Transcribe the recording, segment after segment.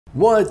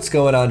What's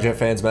going on, Jet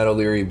fans? Matt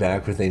O'Leary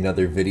back with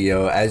another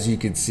video. As you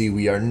can see,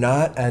 we are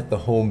not at the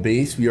home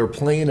base. We are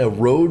playing a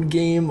road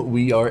game.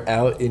 We are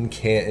out in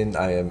Canton.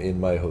 I am in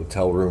my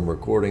hotel room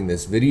recording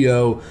this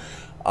video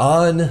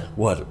on,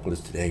 what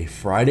is today?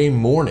 Friday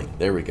morning.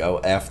 There we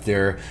go.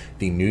 After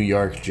the New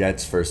York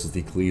Jets versus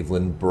the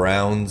Cleveland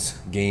Browns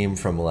game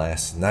from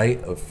last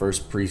night, a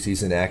first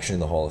preseason action in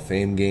the Hall of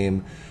Fame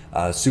game.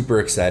 Super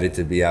excited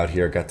to be out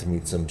here. Got to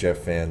meet some Jet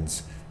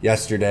fans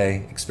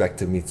yesterday. Expect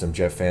to meet some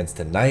Jet fans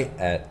tonight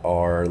at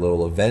our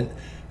little event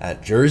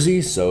at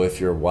Jersey. So if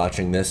you're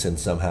watching this and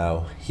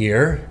somehow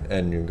here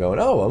and you're going,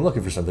 oh, I'm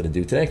looking for something to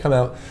do today, come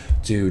out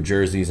to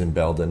Jersey's in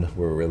Belden.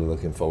 We're really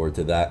looking forward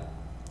to that.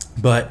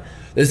 But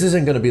this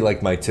isn't going to be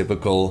like my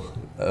typical,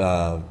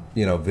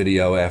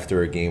 video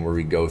after a game where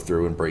we go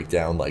through and break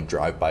down like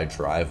drive by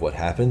drive what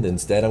happened.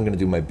 Instead, I'm going to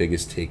do my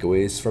biggest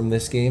takeaways from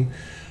this game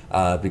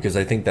because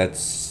I think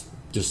that's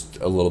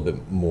just a little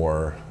bit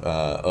more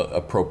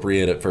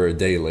appropriate for a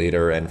day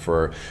later and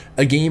for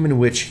a game in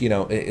which,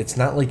 it's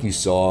not like you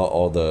saw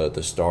all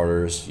the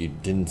starters. You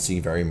didn't see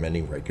very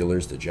many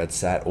regulars. The Jets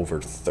sat over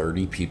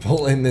 30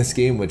 people in this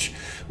game, which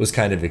was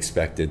kind of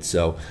expected.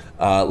 So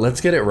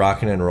let's get it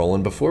rocking and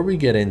rolling. Before we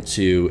get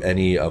into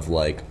any of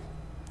like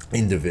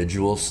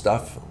individual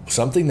stuff,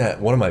 something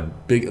that one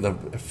of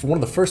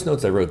the first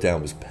notes I wrote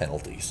down was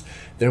penalties.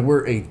 There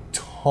were a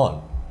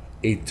ton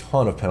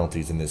of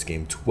penalties in this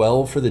game.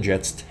 12 for the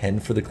Jets,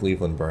 10 for the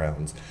Cleveland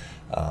Browns.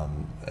 I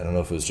don't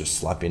know if it was just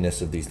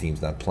sloppiness of these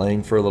teams not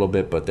playing for a little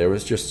bit, but there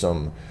was just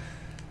some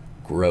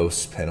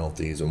gross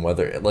penalties, and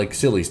whether like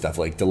silly stuff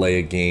like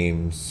delay of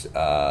games,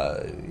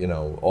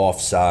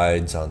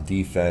 offsides on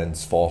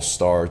defense, false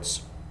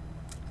starts,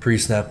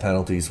 pre-snap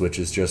penalties, which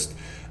is just,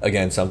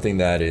 again, something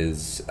that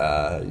is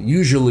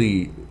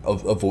usually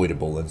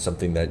avoidable and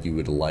something that you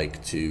would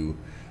like to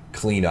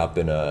clean up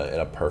in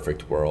a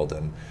perfect world.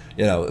 And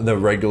the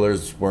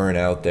regulars weren't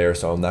out there,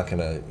 so I'm not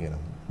gonna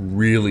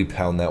really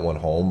pound that one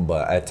home,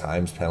 but at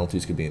times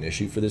penalties could be an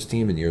issue for this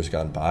team in years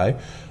gone by,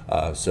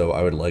 so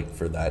I would like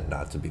for that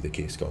not to be the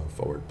case going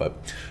forward.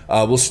 But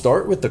we'll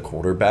start with the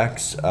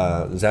quarterbacks.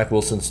 Zach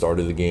Wilson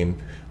started the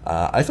game.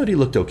 I thought he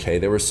looked okay.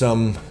 There was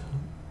a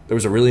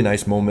really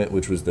nice moment,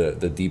 which was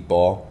the deep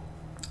ball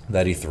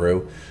that he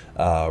threw.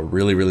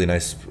 Really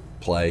nice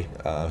play.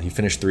 He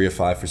finished 3 of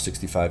 5 for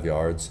 65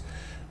 yards.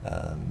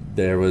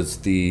 There was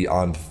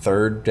on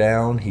third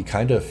down, he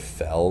kind of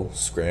fell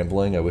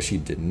scrambling. I wish he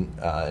didn't,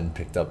 and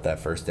picked up that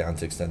first down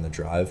to extend the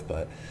drive.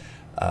 But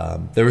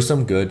there was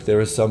some good, there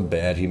was some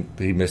bad.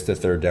 He missed a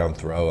third down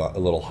throw a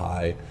little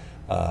high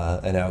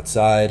and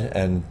outside,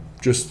 and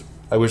just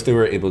I wish they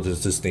were able to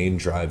sustain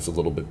drives a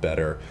little bit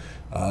better.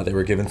 They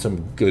were given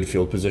some good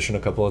field position a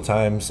couple of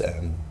times,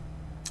 and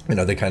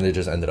they kind of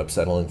just ended up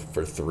settling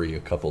for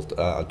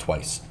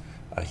twice.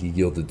 He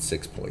yielded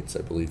 6 points,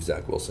 I believe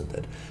Zach Wilson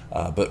did.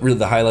 But really,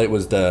 the highlight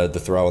was the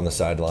throw on the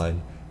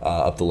sideline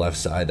up the left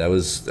side. That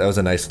was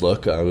a nice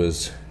look. I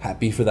was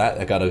happy for that.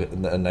 I got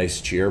a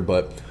nice cheer.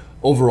 But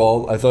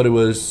overall, I thought it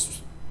was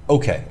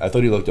okay. I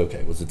thought he looked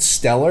okay. Was it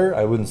stellar?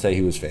 I wouldn't say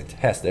he was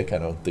fantastic. I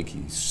don't think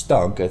he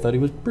stunk. I thought he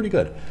was pretty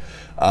good.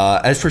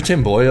 As for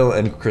Tim Boyle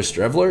and Chris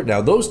Streveler,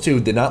 now those two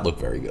did not look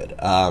very good.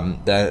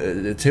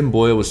 Tim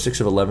Boyle was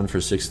 6 of 11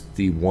 for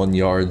 61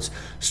 yards.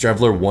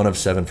 Streveler 1 of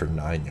 7 for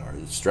 9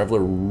 yards.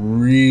 Streveler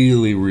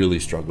really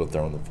struggled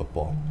throwing the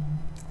football.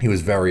 He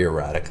was very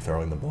erratic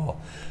throwing the ball.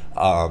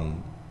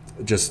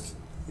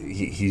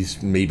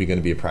 He's maybe going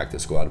to be a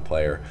practice squad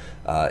player.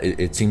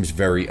 It seems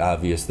very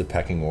obvious the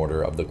pecking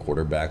order of the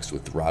quarterbacks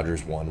with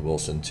Rodgers 1,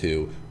 Wilson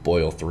 2,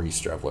 Boyle 3,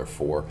 Streveler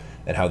 4,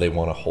 and how they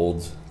want to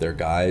hold their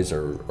guys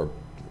or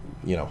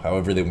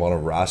however they want to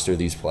roster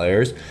these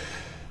players.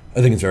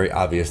 I think it's very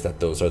obvious that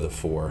those are the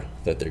 4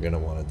 that they're going to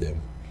want to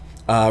do.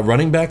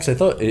 Running backs, I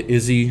thought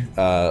Izzy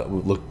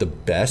looked the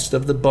best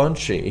of the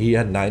bunch. He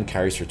had 9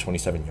 carries for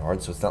 27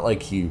 yards, so it's not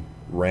like he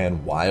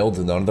ran wild.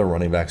 None of the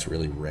running backs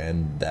really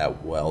ran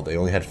that well. They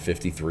only had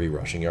 53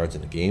 rushing yards in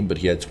the game, but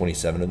he had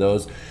 27 of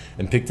those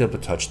and picked up a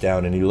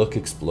touchdown, and he looked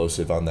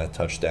explosive on that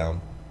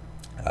touchdown.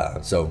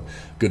 So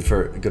good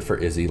for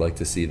Izzy. Like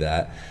to see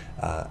that.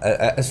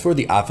 As for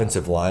the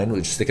offensive line,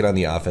 we'll just stick it on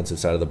the offensive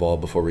side of the ball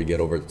before we get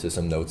over to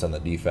some notes on the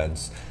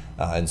defense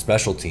and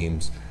special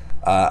teams.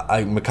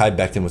 Mekhi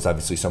Becton was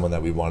obviously someone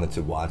that we wanted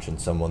to watch and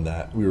someone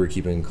that we were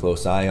keeping a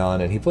close eye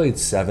on, and he played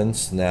 7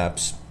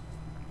 snaps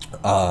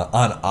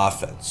on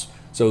offense.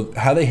 So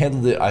how they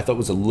handled it, I thought,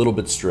 was a little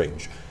bit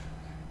strange.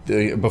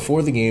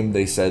 Before the game,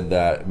 they said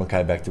that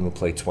Mekhi Becton would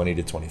play 20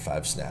 to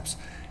 25 snaps.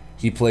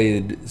 He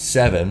played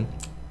 7,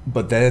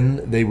 but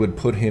then they would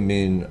put him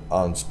in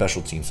on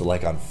special teams, so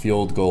like on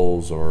field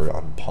goals or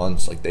on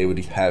punts. Like they would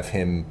have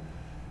him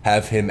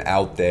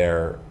out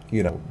there,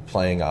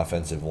 playing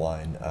offensive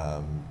line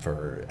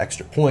for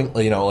extra point,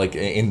 like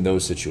in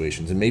those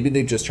situations. And maybe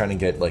they're just trying to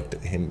get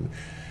him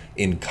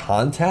in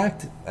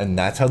contact, and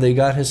that's how they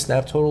got his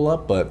snap total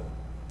up. But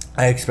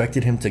I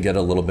expected him to get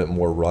a little bit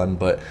more run.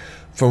 But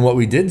from what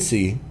we did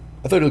see,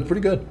 I thought he looked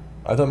pretty good.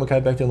 I thought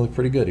Mekhi Becton looked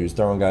pretty good. He was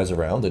throwing guys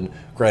around, and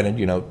granted,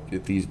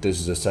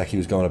 this is he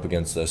was going up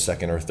against the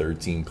second or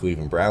third team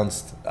Cleveland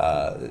Browns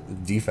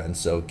defense,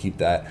 so keep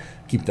that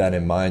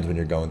in mind when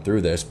you're going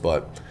through this.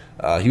 But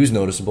he was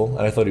noticeable,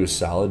 and I thought he was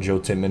solid. Joe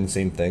Timmon,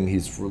 same thing.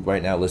 He's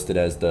right now listed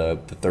as the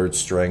third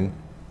string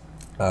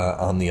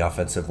on the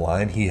offensive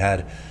line. He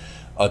had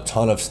a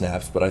ton of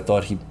snaps, but I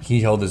thought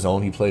he held his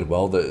own. He played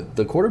well.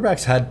 The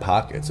quarterbacks had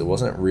pockets. It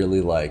wasn't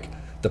really like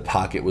the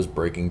pocket was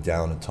breaking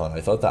down a ton.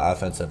 I thought the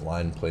offensive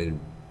line played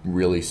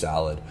really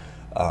solid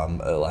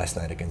last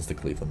night against the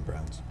Cleveland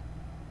Browns.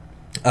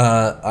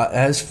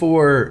 As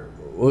for,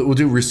 we'll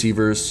do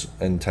receivers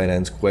and tight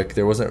ends quick.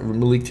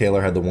 Malik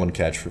Taylor had the one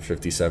catch for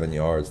 57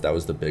 yards. That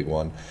was the big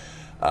one.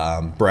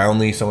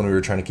 Brownlee, someone we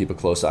were trying to keep a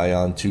close eye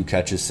on, 2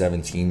 catches,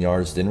 17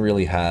 yards. Didn't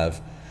really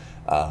have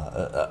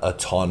a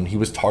ton. He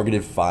was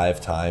targeted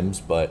 5 times,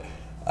 but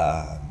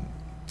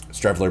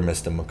Strevler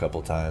missed him a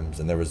couple times,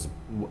 and there was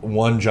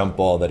one jump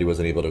ball that he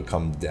wasn't able to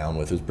come down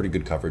with. It was pretty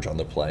good coverage on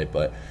the play,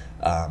 but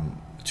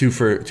 2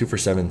 for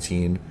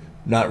 17.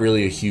 Not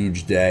really a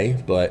huge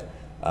day, but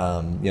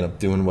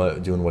doing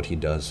what he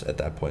does at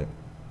that point.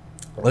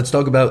 Let's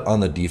talk about on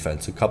the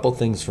defense. A couple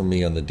things for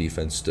me on the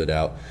defense stood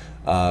out.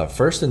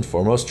 First and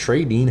foremost,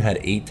 Trey Dean had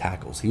 8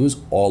 tackles. He was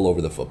all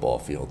over the football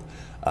field.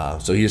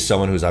 So he is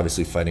someone who's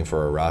obviously fighting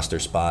for a roster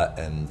spot,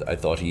 and I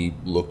thought he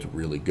looked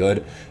really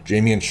good.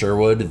 Jamian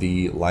Sherwood,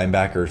 the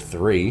linebacker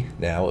 3,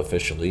 now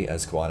officially,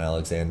 as Quan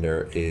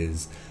Alexander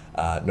is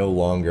no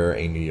longer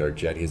a New York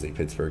Jet. He is a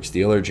Pittsburgh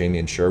Steeler.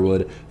 Jamian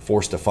Sherwood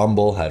forced a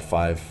fumble, had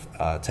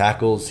 5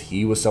 tackles.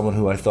 He was someone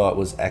who I thought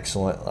was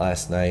excellent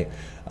last night.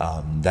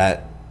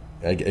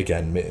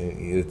 Again,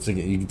 you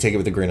can take it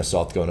with a grain of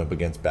salt going up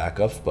against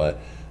backups, but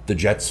the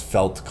Jets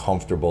felt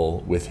comfortable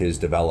with his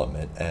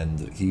development,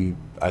 and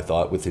I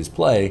thought, with his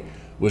play,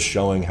 was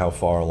showing how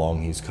far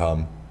along he's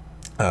come.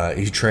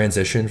 He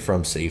transitioned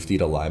from safety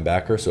to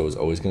linebacker, so it was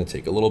always going to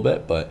take a little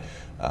bit, but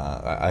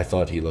I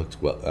thought he looked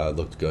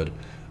good.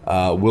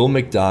 Will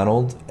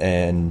McDonald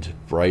and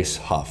Bryce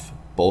Huff,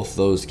 both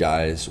those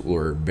guys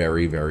were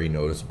very, very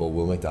noticeable.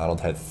 Will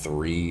McDonald had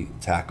 3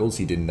 tackles.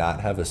 He did not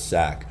have a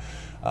sack.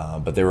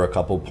 But there were a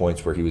couple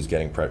points where he was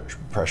getting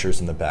pressures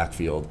in the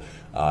backfield.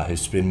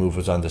 His spin move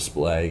was on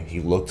display. He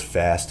looked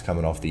fast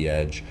coming off the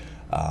edge.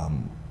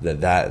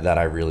 That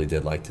I really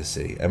did like to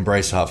see. And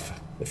Bryce Huff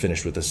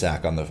finished with a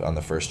sack on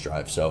the first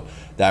drive. So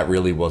that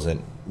really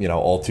wasn't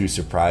all too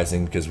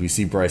surprising, because we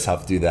see Bryce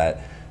Huff do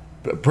that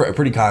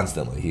pretty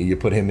constantly. You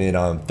put him in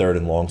on 3rd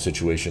and long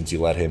situations.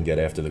 You let him get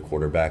after the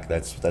quarterback.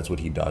 That's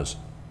what he does.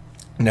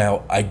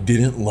 Now, I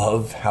didn't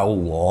love how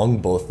long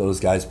both those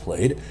guys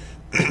played.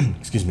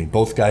 Excuse me,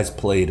 both guys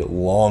played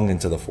long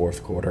into the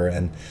 4th quarter,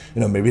 and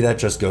maybe that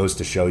just goes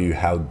to show you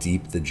how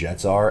deep the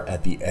Jets are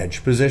at the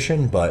edge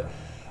position. But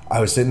I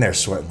was sitting there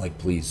sweating, like,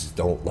 please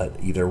don't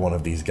let either one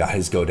of these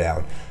guys go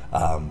down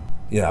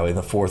in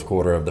the 4th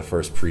quarter of the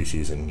first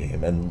preseason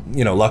game. And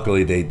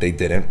luckily they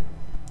didn't,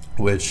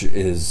 which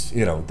is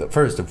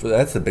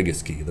that's the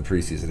biggest key. The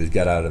preseason is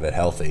get out of it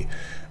healthy.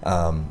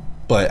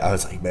 But I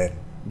was like, man,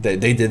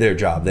 they did their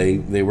job.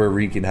 They were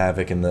wreaking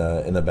havoc in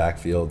the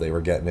backfield. They were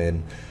getting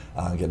in,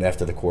 getting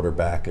after the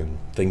quarterback, and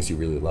things you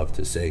really love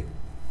to see.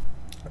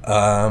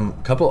 A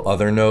couple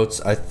other notes.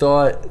 I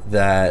thought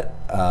that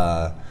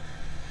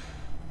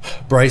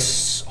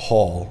Bryce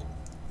Hall,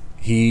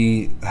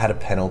 he had a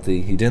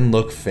penalty. He didn't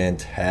look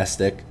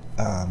fantastic.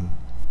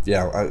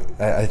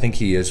 I think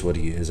he is what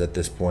he is at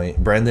this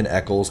point. Brandon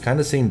Eccles, kind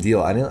of same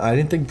deal. I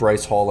didn't think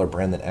Bryce Hall or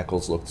Brandon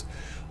Eccles looked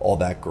all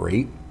that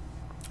great.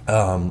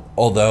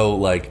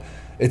 Although,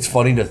 it's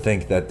funny to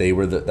think that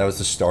that was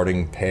the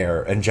starting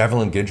pair, and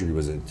Javelin Guidry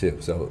was in too.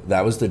 So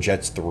that was the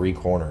Jets' 3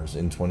 corners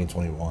in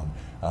 2021,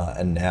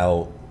 and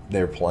now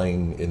they're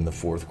playing in the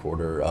 4th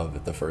quarter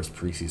of the first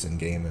preseason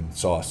game, and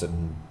Sauce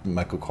and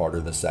Michael Carter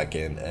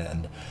II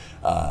and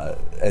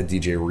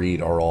DJ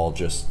Reed are all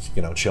just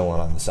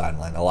chilling on the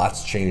sideline. A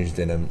lot's changed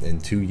in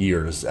 2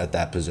 years at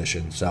that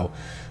position, so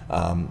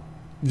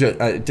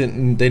they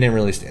didn't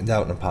really stand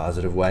out in a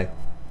positive way.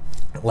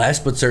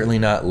 Last but certainly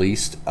not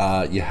least,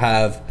 you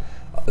have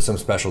some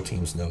special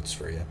teams notes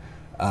for you.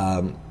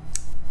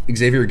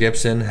 Xavier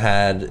Gipson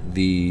had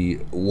the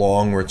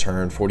long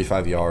return,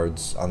 45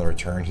 yards on the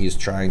return. He's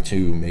trying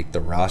to make the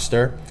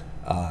roster,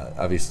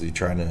 obviously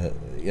trying to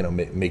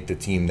make the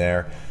team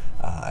there.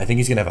 I think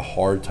he's going to have a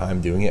hard time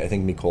doing it. I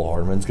think Mecole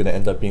Hardman's going to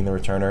end up being the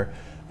returner,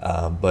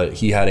 but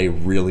he had a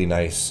really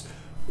nice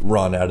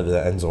run out of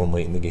the end zone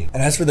late in the game.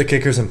 And as for the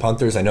kickers and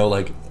punters, I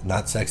know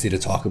not sexy to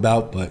talk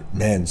about, but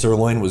man,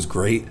 Zerline was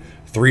great.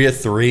 3 of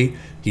 3.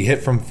 He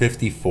hit from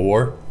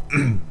 54.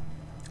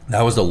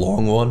 That was the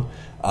long one.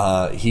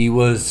 He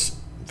was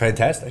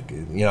fantastic.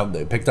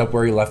 They picked up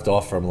where he left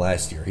off from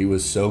last year. He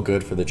was so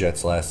good for the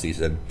Jets last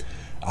season.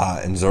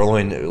 And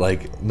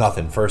Zerline,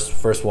 nothing.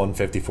 First one,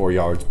 54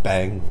 yards,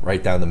 bang,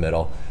 right down the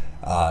middle.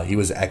 He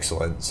was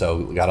excellent,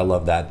 so gotta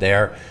love that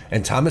there.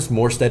 And Thomas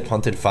Morstead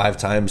punted 5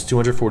 times,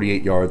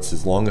 248 yards,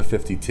 his long of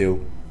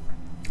 52.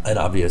 An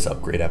obvious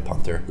upgrade at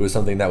punter. It was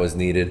something that was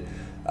needed.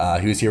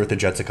 He was here with the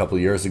Jets a couple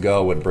of years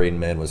ago when Braden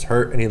Mann was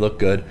hurt, and he looked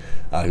good.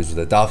 He was with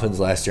the Dolphins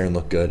last year and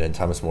looked good. And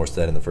Thomas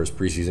Morstead in the first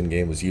preseason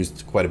game was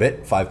used quite a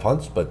bit, 5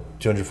 punts, but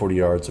 240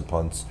 yards of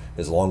punts.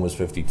 His long was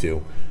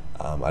 52.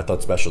 I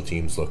thought special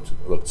teams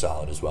looked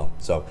solid as well.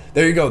 So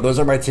there you go. Those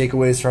are my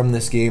takeaways from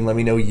this game. Let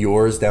me know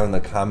yours down in the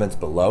comments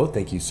below.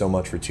 Thank you so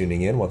much for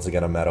tuning in. Once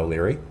again, I'm Matt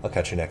O'Leary. I'll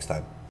catch you next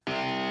time.